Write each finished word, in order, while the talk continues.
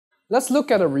Let's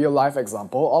look at a real-life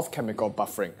example of chemical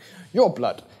buffering. Your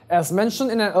blood. As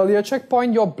mentioned in an earlier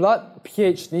checkpoint, your blood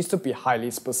pH needs to be highly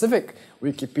specific.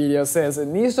 Wikipedia says it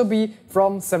needs to be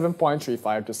from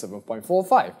 7.35 to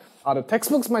 7.45. Other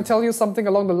textbooks might tell you something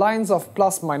along the lines of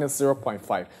plus minus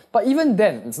 0.5, but even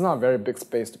then, it's not a very big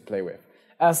space to play with.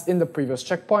 As in the previous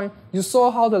checkpoint, you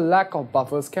saw how the lack of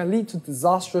buffers can lead to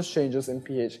disastrous changes in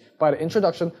pH by the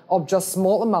introduction of just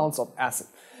small amounts of acid.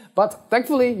 But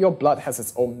thankfully, your blood has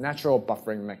its own natural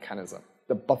buffering mechanism.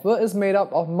 The buffer is made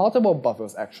up of multiple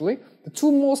buffers actually. The two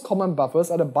most common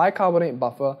buffers are the bicarbonate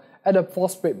buffer and the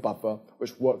phosphate buffer,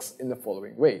 which works in the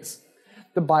following ways.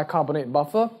 The bicarbonate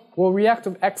buffer will react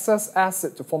with excess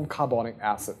acid to form carbonic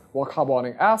acid, while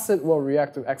carbonic acid will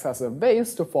react with excessive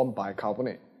base to form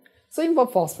bicarbonate. Same for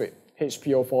phosphate.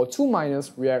 HPO4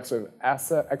 2- reacts with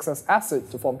excess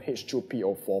acid to form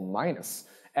H2PO4-,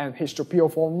 and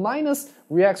H2PO4-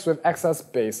 reacts with excess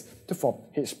base to form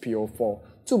HPO4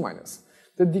 2-.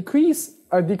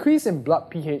 A decrease in blood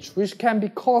pH, which can be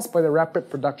caused by the rapid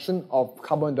production of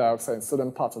carbon dioxide in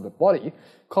certain parts of the body,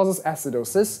 causes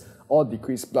acidosis or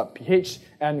decreased blood pH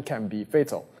and can be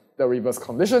fatal. The reverse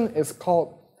condition is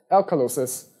called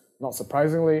alkalosis. Not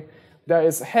surprisingly, there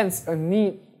is hence a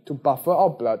need to buffer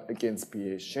our blood against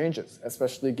pH changes,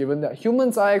 especially given that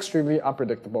humans are extremely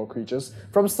unpredictable creatures,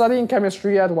 from studying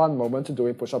chemistry at one moment to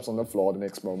doing push-ups on the floor the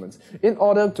next moment. In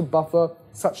order to buffer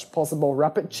such possible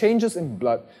rapid changes in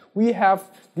blood, we have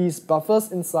these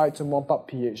buffers inside to mop up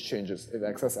pH changes. If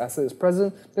excess acid is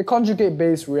present, the conjugate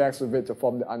base reacts with it to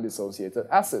form the undissociated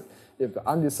acid.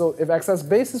 If excess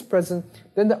base is present,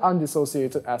 then the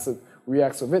undissociated acid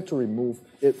reacts with it to remove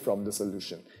it from the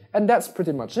solution. And that's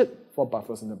pretty much it for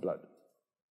buffers in the blood.